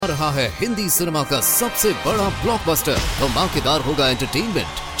रहा है हिंदी सिनेमा का सबसे बड़ा ब्लॉकबस्टर। धमाकेदार होगा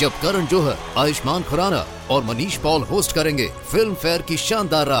एंटरटेनमेंट जब करण जौहर, आयुष्मान खुराना और मनीष पॉल होस्ट करेंगे फिल्म फेयर की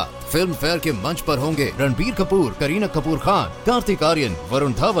शानदार रात। फिल्म फेयर के मंच पर होंगे रणबीर कपूर, करीना कपूर खान, कार्तिक आर्यन,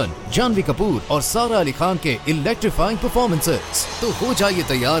 वरुण धवन, जानवी कपूर और सारा अली खान के इलेक्ट्रीफाइंग परफॉर्मेंसेस। तो हो जाइए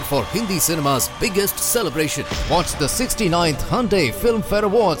तैयार for Hindi cinema's biggest celebration. Watch the 69th Hyundai Film Fair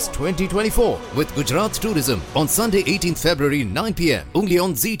Awards 2024 with Gujarat Tourism on Sunday 18th February 9 p.m. only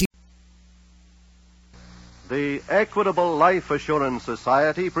on ZT. The Equitable Life Assurance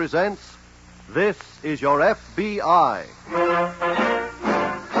Society presents This is Your FBI.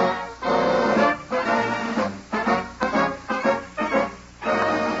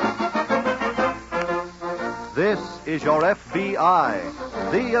 This is Your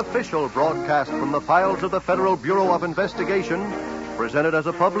FBI, the official broadcast from the files of the Federal Bureau of Investigation, presented as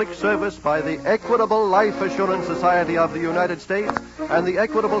a public service by the Equitable Life Assurance Society of the United States and the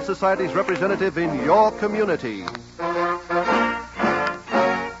Equitable Society's representative in your community.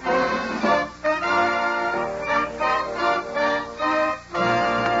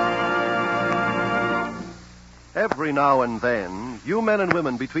 Every now and then, you men and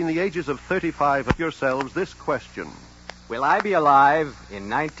women between the ages of 35 ask yourselves this question. Will I be alive in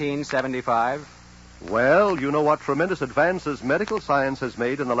 1975? Well, you know what tremendous advances medical science has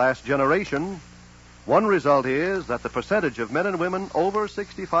made in the last generation. One result is that the percentage of men and women over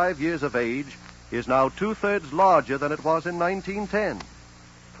 65 years of age is now 2/3 larger than it was in 1910.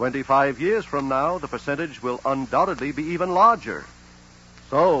 25 years from now, the percentage will undoubtedly be even larger.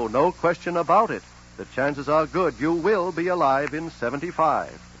 So, no question about it. The chances are good you will be alive in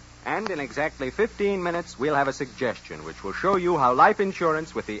 75. And in exactly 15 minutes, we'll have a suggestion which will show you how life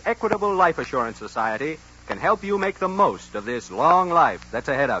insurance with the Equitable Life Assurance Society can help you make the most of this long life that's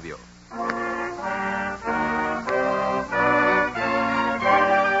ahead of you.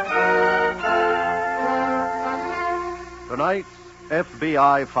 Tonight's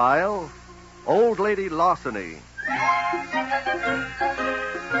FBI file, Old Lady Larceny.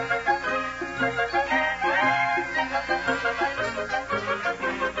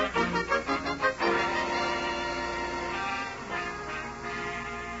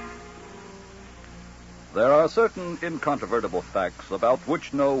 There are certain incontrovertible facts about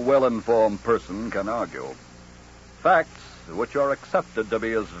which no well-informed person can argue. Facts which are accepted to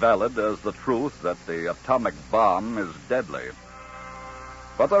be as valid as the truth that the atomic bomb is deadly.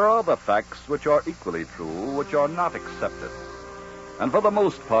 But there are other facts which are equally true, which are not accepted. And for the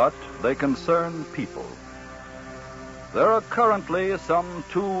most part, they concern people. There are currently some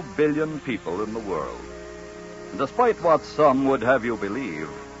 2 billion people in the world. And despite what some would have you believe,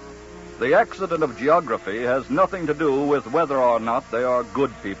 the accident of geography has nothing to do with whether or not they are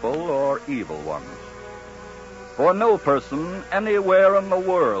good people or evil ones. For no person anywhere in the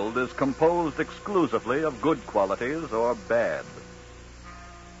world is composed exclusively of good qualities or bad.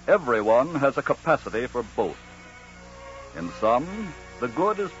 Everyone has a capacity for both. In some, the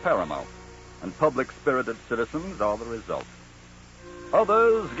good is paramount, and public-spirited citizens are the result.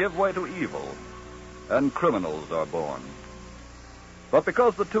 Others give way to evil, and criminals are born. But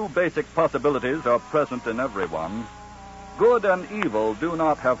because the two basic possibilities are present in everyone, good and evil do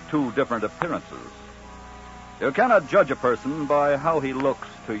not have two different appearances. You cannot judge a person by how he looks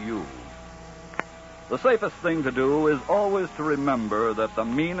to you. The safest thing to do is always to remember that the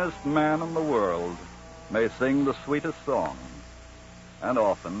meanest man in the world may sing the sweetest song, and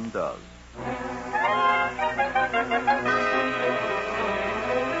often does.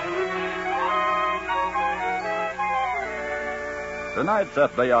 Tonight's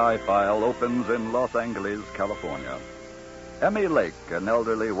FBI file opens in Los Angeles, California. Emmy Lake, an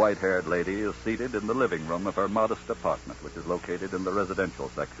elderly white-haired lady, is seated in the living room of her modest apartment, which is located in the residential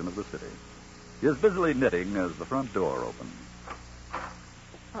section of the city. She is busily knitting as the front door opens.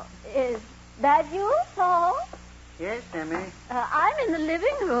 Oh, is that you, Paul? Yes, Emmy. I'm in the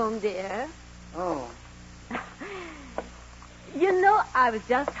living room, dear. Oh. You know, I was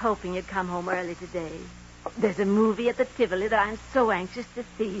just hoping you'd come home early today. There's a movie at the Tivoli that I'm so anxious to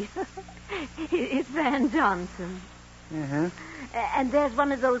see. It's Van Johnson. Uh-huh. And there's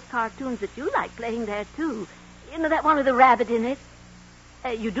one of those cartoons that you like playing there, too. You know, that one with the rabbit in it.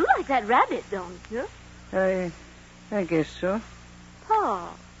 You do like that rabbit, don't you? I guess so. Paul,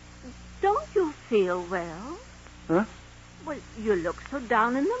 don't you feel well? Huh? Well, you look so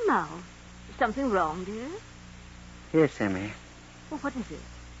down in the mouth. Is something wrong, dear? Yes, Emmy. Well, what is it?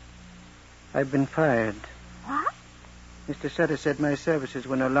 I've been fired. What? Mr. Sutter said my services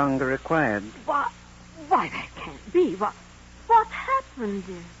were no longer required. Why, that can't be. What happened,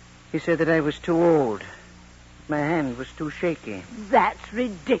 dear? He said that I was too old. My hand was too shaky. That's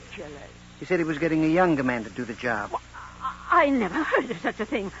ridiculous. He said he was getting a younger man to do the job. I never heard of such a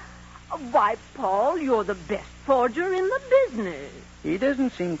thing. Why, Paul, you're the best forger in the business. He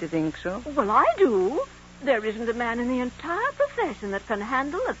doesn't seem to think so. Well, I do. There isn't a man in the entire profession that can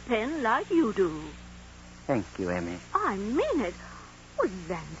handle a pen like you do. Thank you, Emmy. I mean it. For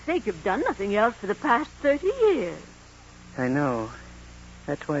land's sake, you've done nothing else for the past 30 years. I know.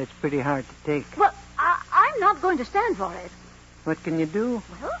 That's why it's pretty hard to take. Well, I'm not going to stand for it. What can you do?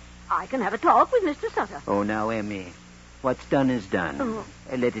 Well, I can have a talk with Mr. Sutter. Oh, now, Emmy. What's done is done. Oh.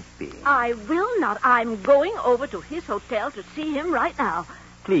 Let it be. I will not. I'm going over to his hotel to see him right now.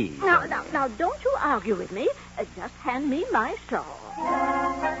 Please. Now, don't you argue with me. Just hand me my shawl.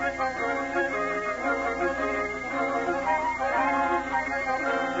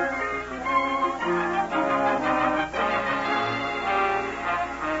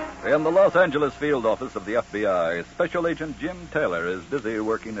 In the Los Angeles field office of the FBI, Special Agent Jim Taylor is busy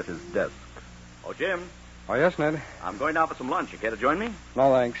working at his desk. Oh, Jim, Oh, yes, Ned? I'm going down for some lunch. You care to join me?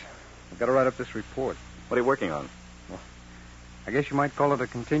 No, thanks. I've got to write up this report. What are you working on? I guess you might call it a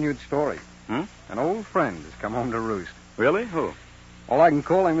continued story. Hmm? An old friend has come home to roost. Really? Who? All I can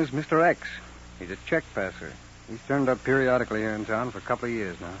call him is Mr. X. He's a check passer. He's turned up periodically here in town for a couple of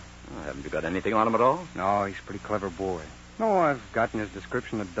years now. Oh, haven't you got anything on him at all? No, he's a pretty clever boy. No, I've gotten his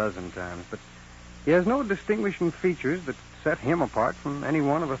description a dozen times, but he has no distinguishing features that set him apart from any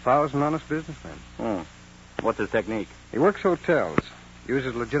one of 1,000 honest businessmen. Hmm. What's his technique? He works hotels,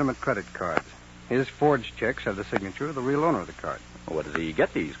 uses legitimate credit cards. His forged checks have the signature of the real owner of the card. Well, where does he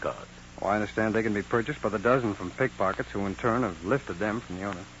get these cards? Oh, I understand they can be purchased by the dozen from pickpockets who, in turn, have lifted them from the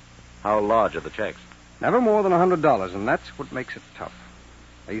owner. How large are the checks? Never more than $100, and that's what makes it tough.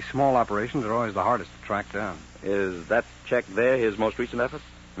 These small operations are always the hardest to track down. Is that check there his most recent effort?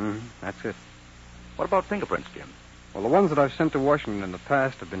 That's it. What about fingerprints, Jim? Well, the ones that I've sent to Washington in the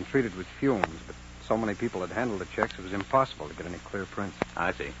past have been treated with fumes, but so many people had handled the checks it was impossible to get any clear prints.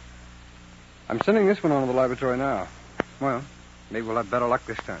 I see. I'm sending this one on to the laboratory now. Well, maybe we'll have better luck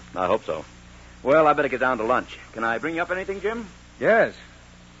this time. I hope so. Well, I better get down to lunch. Can I bring you up anything, Jim? Yes.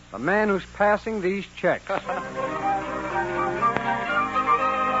 The man who's passing these checks.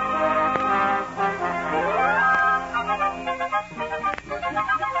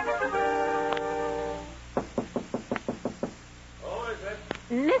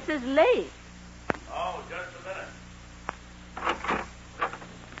 Mrs. Lake. Oh, just a minute.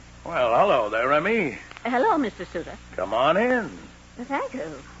 Well, hello there, Remy. Hello, Mr. Sutter. Come on in. Thank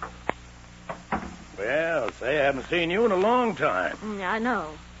you. Well, say, I haven't seen you in a long time. I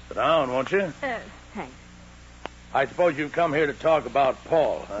know. Sit down, won't you? Thanks. I suppose you've come here to talk about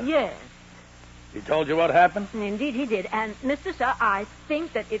Paul, huh? Yes, He told you what happened? indeed he did. And, Mr. Sir, I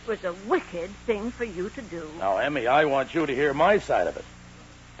think that it was a wicked thing for you to do. Now, Emmy, I want you to hear my side of it.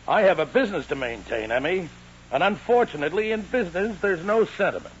 I have a business to maintain, Emmy. And unfortunately, in business, there's no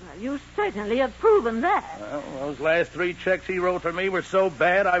sentiment. Well, you certainly have proven that. Well, those last 3 checks he wrote for me were so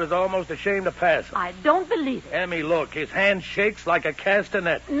bad, I was almost ashamed to pass them. I don't believe it. Emmy, look, his hand shakes like a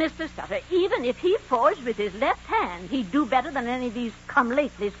castanet. Mr. Sutter, even if he forged with his left hand, he'd do better than any of these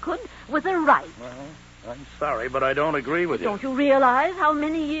come-latelys could with a right. Well, I'm sorry, but I don't agree with you. Don't you realize how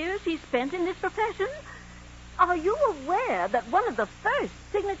many years he spent in this profession? Are you aware that one of the first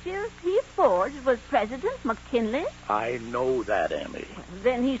signatures he forged was President McKinley? I know that, Emmy. Well,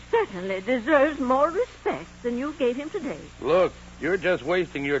 then he certainly deserves more respect than you gave him today. Look, you're just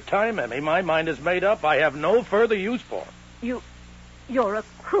wasting your time, Emmy. My mind is made up. I have no further use for it. You're a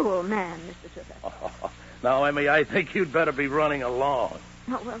cruel man, Mr. Sutter. Now, Emmy, I think you'd better be running along.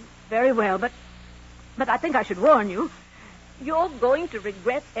 Oh, well, very well, but I think I should warn you. You're going to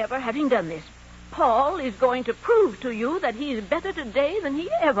regret ever having done this. Paul is going to prove to you that he is better today than he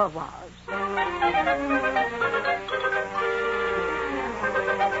ever was.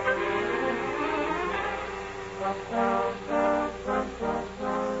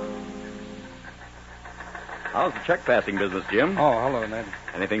 How's the check passing business, Jim? Oh, hello, Ned.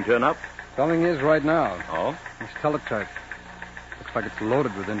 Anything turn up? Something is right now. Oh? This teletype. Looks like it's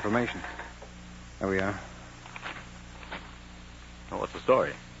loaded with information. There we are. Well, what's the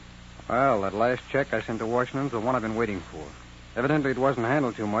story? Well, that last check I sent to Washington's the one I've been waiting for. Evidently, it wasn't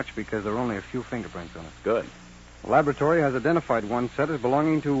handled too much because there are only a few fingerprints on it. Good. The laboratory has identified one set as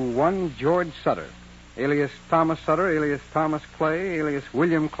belonging to one George Sutter, alias Thomas Sutter, alias Thomas Clay, alias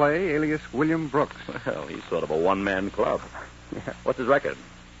William Clay, alias William Brooks. Well, he's sort of a one-man club. Yeah. What's his record?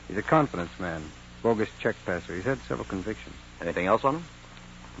 He's a confidence man, bogus check passer. He's had several convictions. Anything else on him?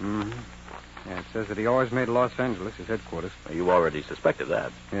 Mm-hmm. Yeah, it says that he always made Los Angeles his headquarters. Well, you already suspected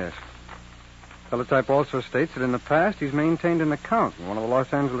that. Yes. Teletype also states that in the past he's maintained an account in one of the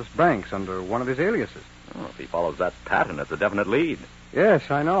Los Angeles banks under one of his aliases. Oh, if he follows that pattern, it's a definite lead.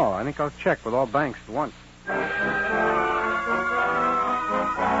 Yes, I know. I think I'll check with all banks at once.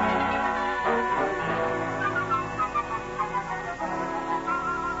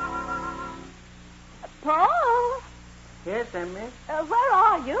 Paul? Yes, Emmy? Where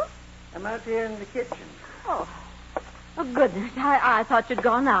are you? I'm out here in the kitchen. Oh, goodness. I thought you'd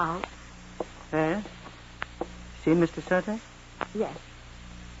gone out. See Mr. Sutter? Yes.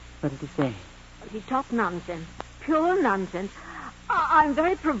 What did he say? He talked nonsense. Pure nonsense. I'm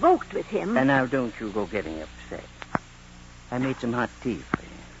very provoked with him. And now don't you go getting upset. I made some hot tea for you.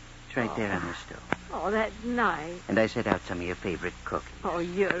 It's right there on the stove. Oh, that's nice. And I set out some of your favorite cookies. Oh,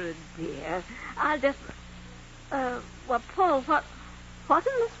 you're a dear. I'll just... well, Paul, what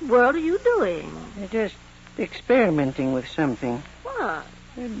in this world are you doing? Just experimenting with something. What?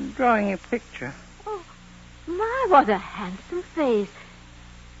 Drawing a picture. Oh, my, what a handsome face.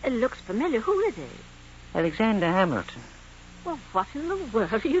 It looks familiar. Who is it? Alexander Hamilton. Well, what in the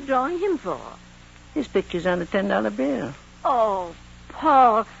world are you drawing him for? His picture's on the $10 bill. Oh,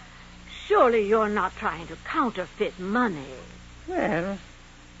 Paul, surely you're not trying to counterfeit money. Well,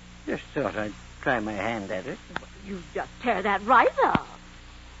 just thought I'd try my hand at it. You just tear that right up.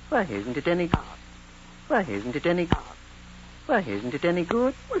 Why isn't it any good? Why isn't it any good? Why isn't it any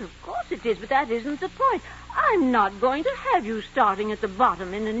good? Well, of course it is, but that isn't the point. I'm not going to have you starting at the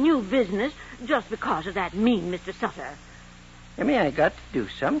bottom in a new business just because of that mean Mr. Sutter. I mean, I got to do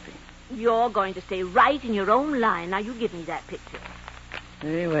something. You're going to stay right in your own line. Now, you give me that picture.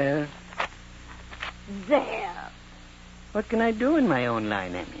 Very well. There. What can I do in my own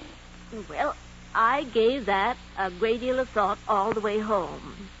line, Emmy? Well, I gave that a great deal of thought all the way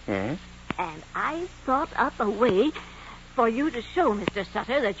home. Yes? And I thought up a way for you to show Mr.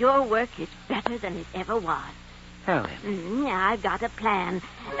 Sutter that your work is better than it ever was. How, Emmy? I've got a plan.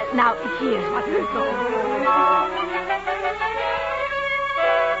 Now, here's what we're going to do.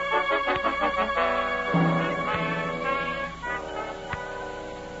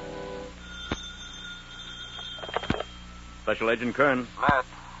 Special Agent Kern. Matt,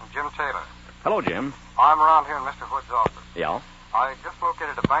 Jim Taylor. Hello, Jim. I'm around here in Mr. Hood's office. Yeah? I just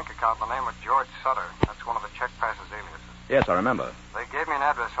located a bank account in the name of George Sutter. That's one of the check passer's aliases. Yes, I remember. They gave me an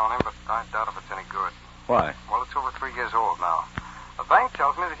address on him, but I doubt if it's any good. Why? Well, it's over 3 years old now. The bank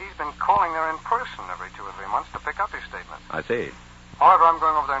tells me that he's been calling there in person every 2 or 3 months to pick up his statement. I see. However, I'm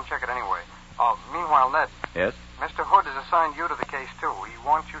going over there and check it anyway. Meanwhile, Ned. Yes? Mr. Hood has assigned you to the case, too. He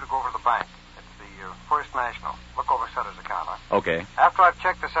wants you to go over to the bank. It's the First National. Look over Sutter's account, huh? Okay. After I've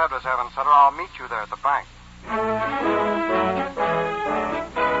checked this address, Evan Sutter, I'll meet you there at the bank.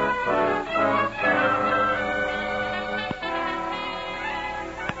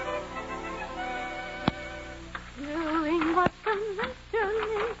 Doing what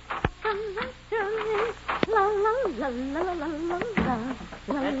la la la la la la la.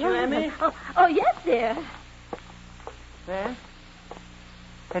 That you, Emmy? Oh, yes, dear. Well,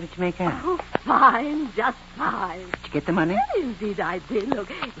 how did you make out? Oh, fine, just fine. Did you get the money? Well, indeed, I did. Look,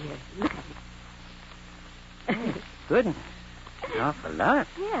 here, look at it. Goodness. An awful lot.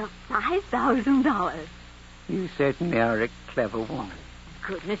 Yeah, $5,000. You certainly are a clever woman.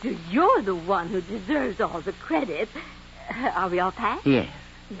 Goodness, you're the one who deserves all the credit. Are we all packed? Yes.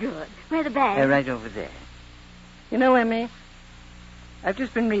 Good. Where are the bags? Right over there. You know, Emmy, I've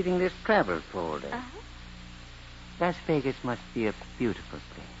just been reading this travel folder. Uh-huh. Las Vegas must be a beautiful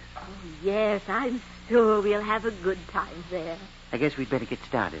place. Oh, yes, I'm sure we'll have a good time there. I guess we'd better get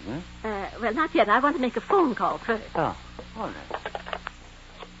started, huh? Well, not yet. I want to make a phone call first. Oh, all right.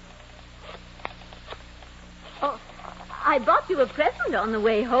 Oh, I bought you a present on the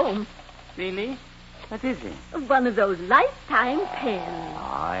way home. Really? What is it? One of those lifetime pens.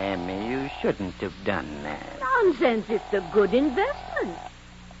 Oh, Emmy, you shouldn't have done that. Nonsense. It's a good investment.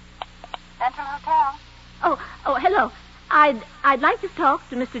 Central Hotel. Oh, hello. I'd like to talk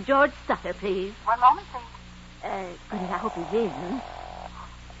to Mr. George Sutter, please. One moment, please. Goodness, I hope he's in.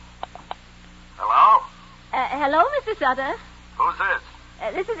 Hello? Hello, Mr. Sutter. Who's this?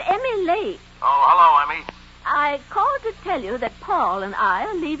 This is Emmy Lake. Oh, hello, Emmy. I called to tell you that Paul and I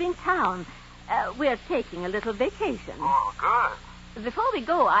are leaving town. We're taking a little vacation. Oh, good. Before we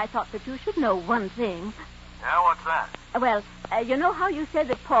go, I thought that you should know one thing. Yeah, what's that? Well, you know how you said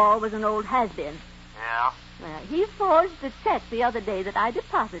that Paul was an old has-been? Yeah? Well, he forged a check the other day that I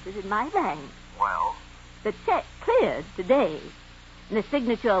deposited in my bank. Well? The check cleared today. And the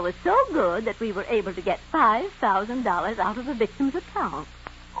signature was so good that we were able to get $5,000 out of the victim's account.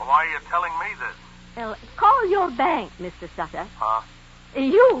 Well, why are you telling me this? Well, call your bank, Mr. Sutter. Huh?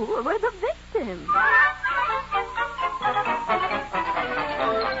 You were the victim.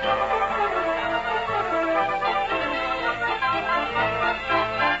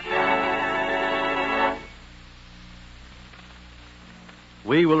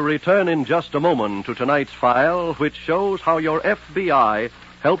 We will return in just a moment to tonight's file, which shows how your FBI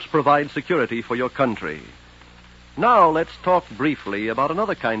helps provide security for your country. Now let's talk briefly about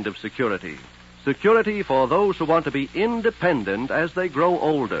another kind of security. Security for those who want to be independent as they grow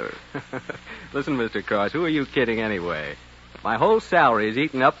older. Listen, Mr. Cross, who are you kidding anyway? My whole salary is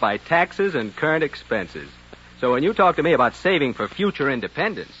eaten up by taxes and current expenses. So when you talk to me about saving for future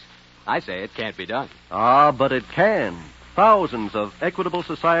independence, I say it can't be done. Ah, but it can. Thousands of Equitable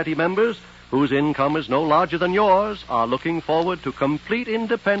Society members whose income is no larger than yours are looking forward to complete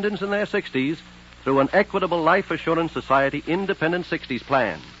independence in their 60s through an Equitable Life Assurance Society Independent 60s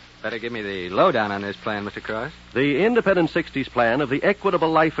plan. Better give me the lowdown on this plan, Mr. Cross. The Independent 60s plan of the Equitable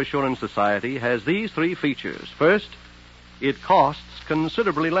Life Assurance Society has these 3 features. First, it costs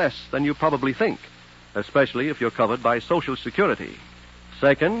considerably less than you probably think, especially if you're covered by Social Security.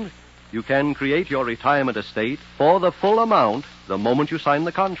 Second, you can create your retirement estate for the full amount the moment you sign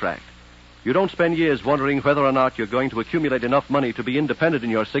the contract. You don't spend years wondering whether or not you're going to accumulate enough money to be independent in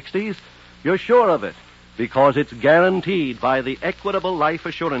your 60s. You're sure of it because it's guaranteed by the Equitable Life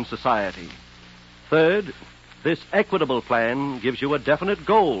Assurance Society. Third, this Equitable plan gives you a definite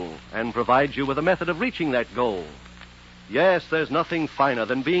goal and provides you with a method of reaching that goal. Yes, there's nothing finer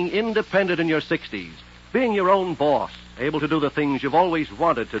than being independent in your 60s, being your own boss, able to do the things you've always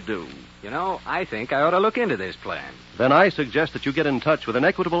wanted to do. You know, I think I ought to look into this plan. Then I suggest that you get in touch with an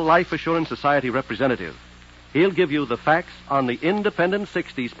Equitable Life Assurance Society representative. He'll give you the facts on the Independent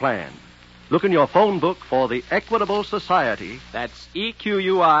 60s plan. Look in your phone book for the Equitable Society. That's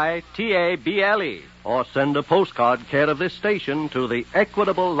EQUITABLE. Or send a postcard care of this station to the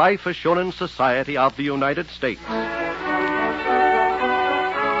Equitable Life Assurance Society of the United States.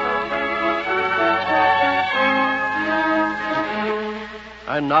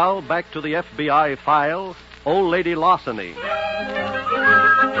 And now, back to the FBI file, Old Lady Larceny.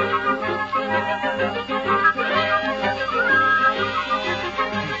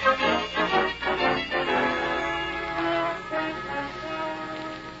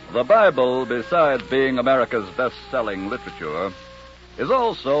 The Bible, besides being America's best-selling literature, is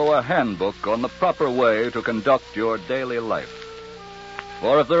also a handbook on the proper way to conduct your daily life.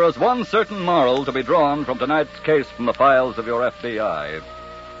 For if there is one certain moral to be drawn from tonight's case from the files of your FBI,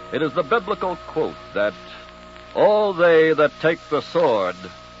 it is the biblical quote that all they that take the sword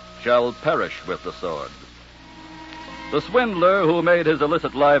shall perish with the sword. The swindler who made his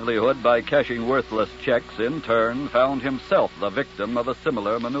illicit livelihood by cashing worthless checks in turn found himself the victim of a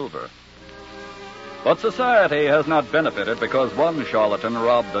similar maneuver. But society has not benefited because one charlatan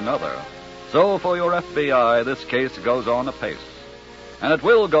robbed another. So for your FBI, this case goes on apace. And it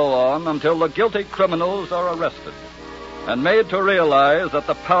will go on until the guilty criminals are arrested and made to realize that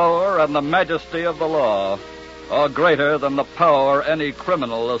the power and the majesty of the law are greater than the power any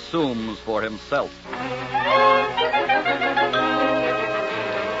criminal assumes for himself.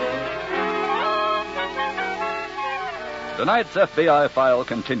 Tonight's FBI file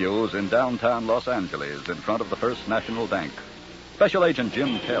continues in downtown Los Angeles in front of the First National Bank. Special Agent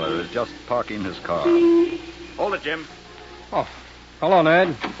Jim Taylor is just parking his car. Hold it, Jim. Oh, hello,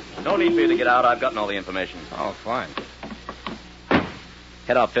 Ned. No need for you to get out. I've gotten all the information. Oh, fine.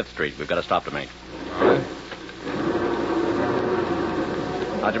 Head out 5th Street. We've got a stop to make. All right.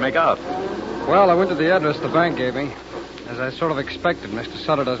 How'd you make out? Well, I went to the address the bank gave me. As I sort of expected, Mr.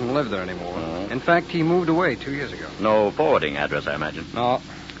 Sutter doesn't live there anymore. In fact, he moved away 2 years ago. No forwarding address, I imagine. No.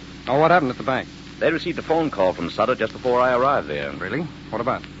 Oh, what happened at the bank? They received a phone call from Sutter just before I arrived there. Really? What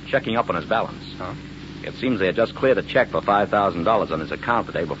about? Checking up on his balance. Huh? It seems they had just cleared a check for $5,000 on his account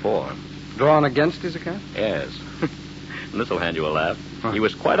the day before. Drawn against his account? Yes. And this'll hand you a laugh. Huh. He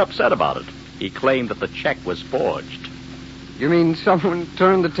was quite upset about it. He claimed that the check was forged. You mean someone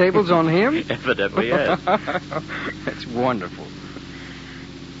turned the tables on him? Evidently, yes. That's wonderful.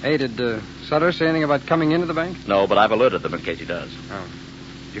 Hey, did Sutter say anything about coming into the bank? No, but I've alerted them in case he does. Oh.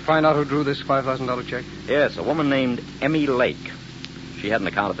 Did you find out who drew this $5,000 check? Yes, a woman named Emmy Lake. She had an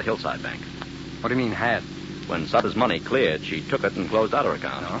account at the Hillside Bank. What do you mean, had? When Sutter's money cleared, she took it and closed out her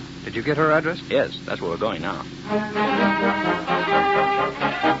account. Oh. Did you get her address? Yes, that's where we're going now.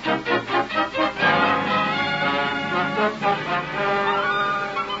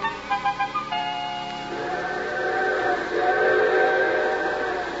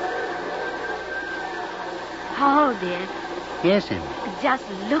 Paul, dear, Yes, Emmy. just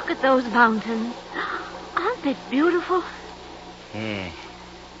look at those mountains. Aren't they beautiful? Yeah.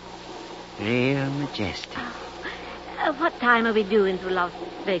 Real majestic. What time are we doing to Las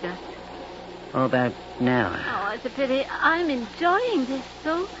Vegas? Oh, about an hour. Oh, it's a pity. I'm enjoying this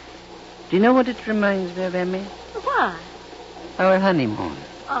so. Do you know what it reminds me of, Emmy? What? Our honeymoon.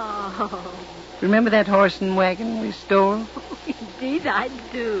 Oh. Remember that horse and wagon we stole? Indeed, I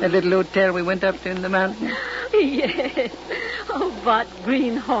do. That little hotel we went up to in the mountains? Yes. Oh, what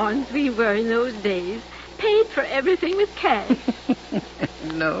greenhorns we were in those days. Paid for everything with cash.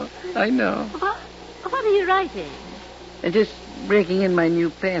 No, I know. What are you writing? Just breaking in my new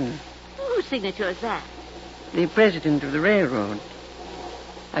pen. Whose signature is that? The president of the railroad.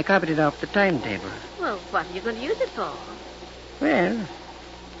 I copied it off the timetable. Well, what are you going to use it for? Well,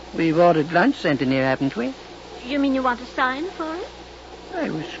 we've ordered lunch sent in here, haven't we? You mean you want to sign for it? I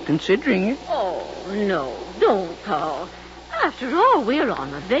was considering it. Oh, no. Don't, Paul. After all, we're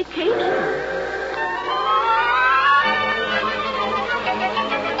on a vacation.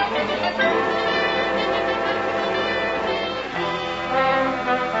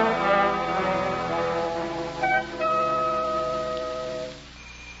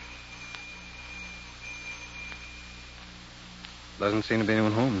 Doesn't seem to be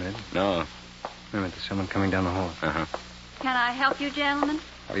anyone home, Ned. No. Wait a minute, there's someone coming down the hall. Uh-huh. Can I help you, gentlemen?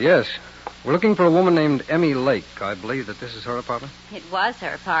 Oh, yes. We're looking for a woman named Emmy Lake. I believe that this is her apartment. It was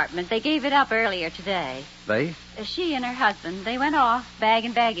her apartment. They gave it up earlier today. They? She and her husband, they went off, bag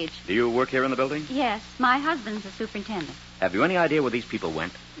and baggage. Do you work here in the building? Yes, my husband's the superintendent. Have you any idea where these people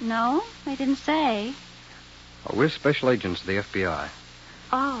went? No, they didn't say. Oh, we're special agents of the FBI.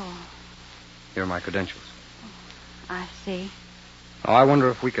 Oh, Here are my credentials. I see. Oh, I wonder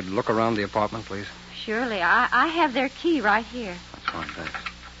if we could look around the apartment, please. Surely. I have their key right here. That's fine, thanks.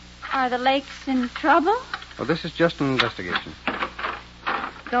 Are the Lakes in trouble? Well, this is just an investigation.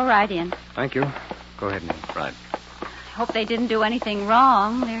 Go right in. Thank you. Go ahead, Ned. Right. I hope they didn't do anything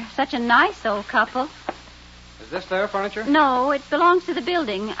wrong. They're such a nice old couple. Is this their furniture? No, it belongs to the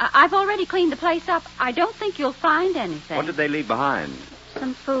building. I've already cleaned the place up. I don't think you'll find anything. What did they leave behind?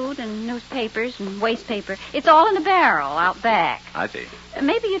 Some food and newspapers and waste paper. It's all in a barrel out back. I see.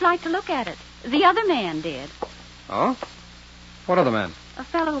 Maybe you'd like to look at it. The other man did. Oh? What other man? A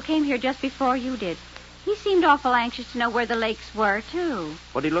fellow who came here just before you did. He seemed awful anxious to know where the Lakes were, too.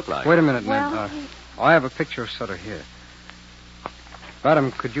 What did he look like? Wait a minute, Well, Ned. I have a picture of Sutter here.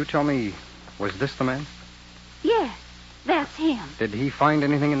 Madam, could you tell me, was this the man? Yes, that's him. Did he find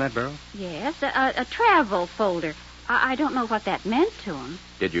anything in that barrel? Yes, a travel folder. I don't know what that meant to him.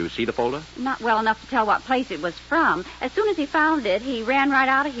 Did you see the folder? Not well enough to tell what place it was from. As soon as he found it, he ran right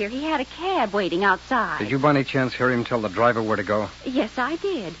out of here. He had a cab waiting outside. Did you by any chance hear him tell the driver where to go? Yes, I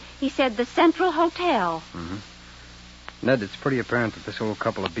did. He said the Central Hotel. Mm-hmm. Ned, it's pretty apparent that this old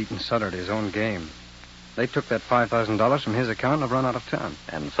couple have beaten Sutter at his own game. They took that $5,000 from his account and have run out of town.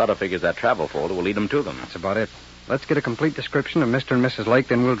 And Sutter figures that travel folder will lead them to them. That's about it. Let's get a complete description of Mr. and Mrs. Lake,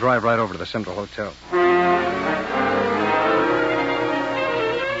 then we'll drive right over to the Central Hotel.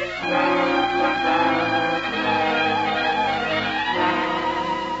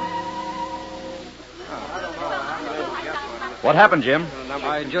 What happened, Jim?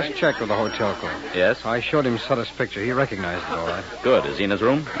 I just checked with the hotel clerk. Yes? I showed him Sutter's picture. He recognized it all right. Good. Is he in his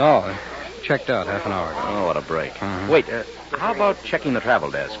room? No, checked out half an hour ago. Oh, what a break. Mhm. Wait, how about checking the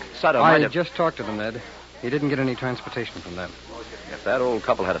travel desk? Sutter I might have... just talked to them, Ned. He didn't get any transportation from them. If that old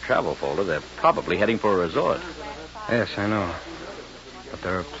couple had a travel folder, they're probably heading for a resort. Yes, I know. But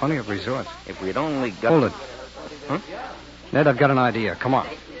there are plenty of resorts. If we'd only got... Hold it. Huh? Ned, I've got an idea. Come on.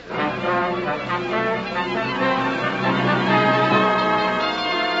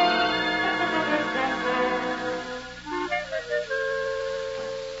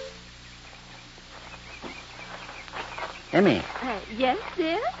 Emmy, Yes,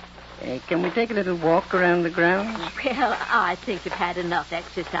 dear? can we take a little walk around the grounds? Well, I think you've had enough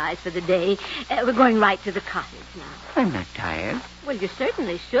exercise for the day. We're going right to the cottage now. I'm not tired. Well, you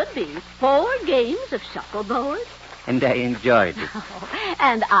certainly should be. 4 games of shuffleboard. And I enjoyed it. Oh,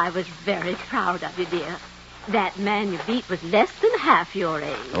 and I was very proud of you, dear. That man you beat was less than half your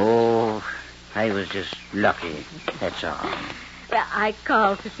age. Oh, I was just lucky, that's all. Well, I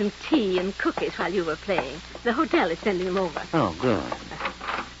called for some tea and cookies while you were playing. The hotel is sending them over. Oh, good.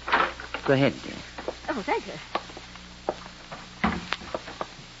 Go ahead, dear. Oh, thank you.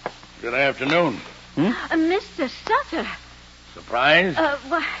 Good afternoon. Mr. Sutter. Surprised?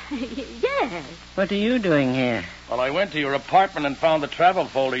 Why, yes. What are you doing here? Well, I went to your apartment and found the travel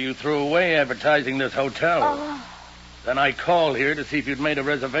folder you threw away advertising this hotel. Oh. Then I called here to see if you'd made a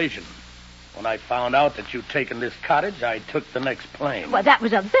reservation. When I found out that you'd taken this cottage, I took the next plane. Well, that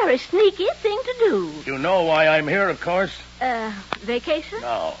was a very sneaky thing to do. You know why I'm here, of course? Vacation?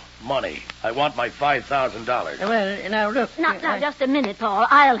 No, money. I want my $5,000. Well, now, look. Now, just a minute, Paul.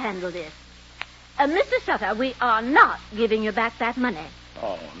 I'll handle this. Mr. Sutter, we are not giving you back that money.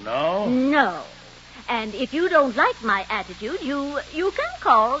 Oh, no? No. And if you don't like my attitude, you can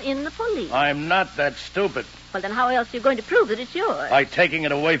call in the police. I'm not that stupid. Well, then how else are you going to prove that it's yours? By taking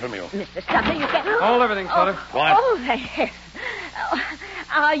it away from you. Mr. Sutter, you can't... Hold everything, Sutter. What? Oh, yes.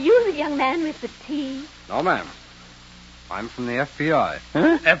 Are you the young man with the tea? No, ma'am. I'm from the FBI.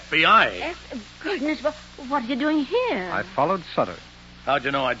 Huh? FBI? Goodness, what are you doing here? I followed Sutter. How'd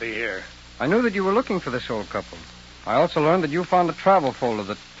you know I'd be here? I knew that you were looking for this old couple. I also learned that you found a travel folder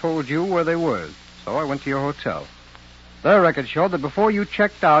that told you where they were. So I went to your hotel. Their record showed that before you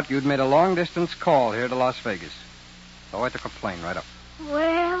checked out, you'd made a long-distance call here to Las Vegas. So I took a plane right up.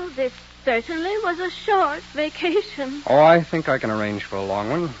 Well, this certainly was a short vacation. Oh, I think I can arrange for a long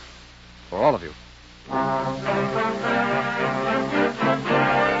one. For all of you.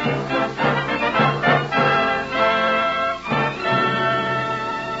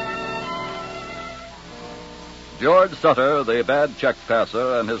 George Sutter, the bad check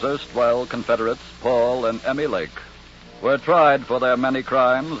passer, and his erstwhile Confederates, Paul and Emmy Lake, were tried for their many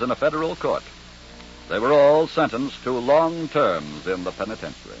crimes in a federal court. They were all sentenced to long terms in the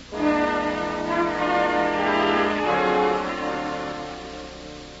penitentiary.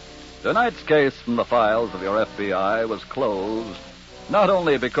 Tonight's case from the files of your FBI was closed not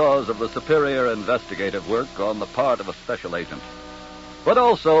only because of the superior investigative work on the part of a special agent, but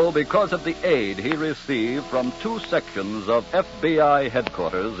also because of the aid he received from two sections of FBI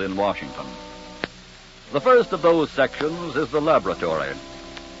headquarters in Washington. The first of those sections is the laboratory,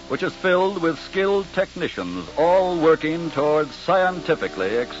 which is filled with skilled technicians, all working towards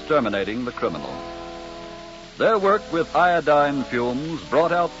scientifically exterminating the criminal. Their work with iodine fumes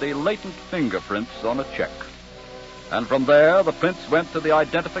brought out the latent fingerprints on a check. And from there, the prints went to the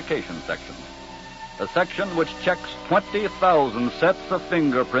identification section, a section which checks 20,000 sets of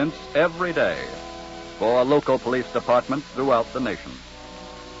fingerprints every day for local police departments throughout the nation.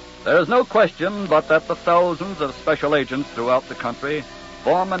 There is no question but that the thousands of special agents throughout the country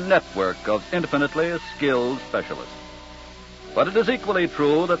form a network of infinitely skilled specialists. But it is equally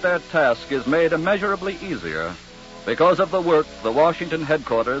true that their task is made immeasurably easier because of the work the Washington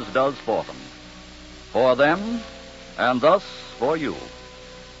headquarters does for them. For them, and thus for you,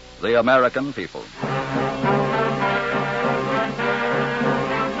 the American people.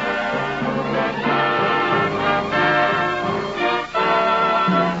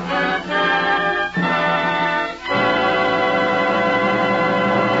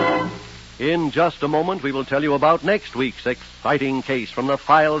 In just a moment, we will tell you about next week's exciting case from the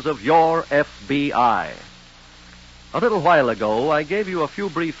files of your FBI. A little while ago, I gave you a few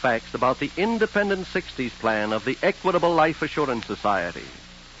brief facts about the Independent 60s plan of the Equitable Life Assurance Society.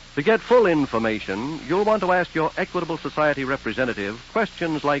 To get full information, you'll want to ask your Equitable Society representative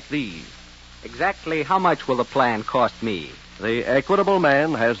questions like these. Exactly how much will the plan cost me? The Equitable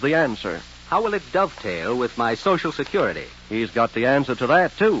man has the answer. How will it dovetail with my Social Security? He's got the answer to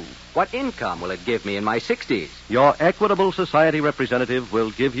that, too. What income will it give me in my 60s? Your Equitable Society representative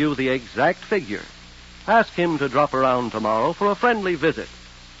will give you the exact figure. Ask him to drop around tomorrow for a friendly visit.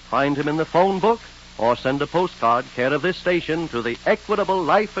 Find him in the phone book or send a postcard care of this station to the Equitable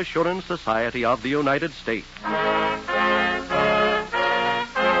Life Assurance Society of the United States.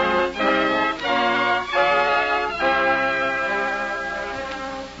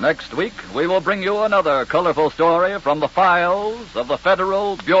 Next week, we will bring you another colorful story from the files of the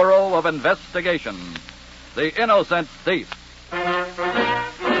Federal Bureau of Investigation, The Innocent Thief.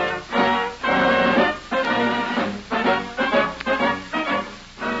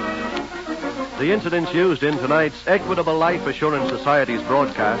 The incidents used in tonight's Equitable Life Assurance Society's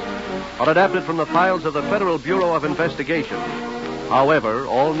broadcast are adapted from the files of the Federal Bureau of Investigation. However,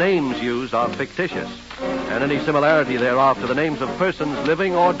 all names used are fictitious, and any similarity thereof to the names of persons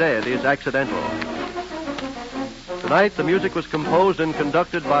living or dead is accidental. Tonight, the music was composed and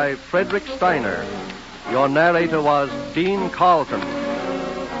conducted by Frederick Steiner. Your narrator was Dean Carlton.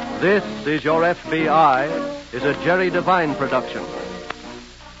 This is Your FBI is a Jerry Devine production.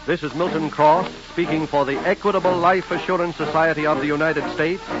 This is Milton Cross speaking for the Equitable Life Assurance Society of the United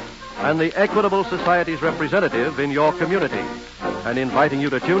States and the Equitable Society's representative in your community, and inviting you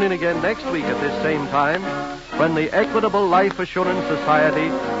to tune in again next week at this same time when the Equitable Life Assurance Society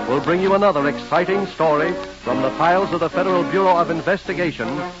will bring you another exciting story from the files of the Federal Bureau of Investigation,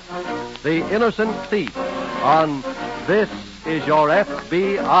 The Innocent Thief, on This is Your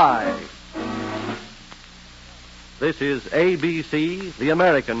FBI. This is ABC, the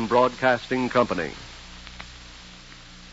American Broadcasting Company.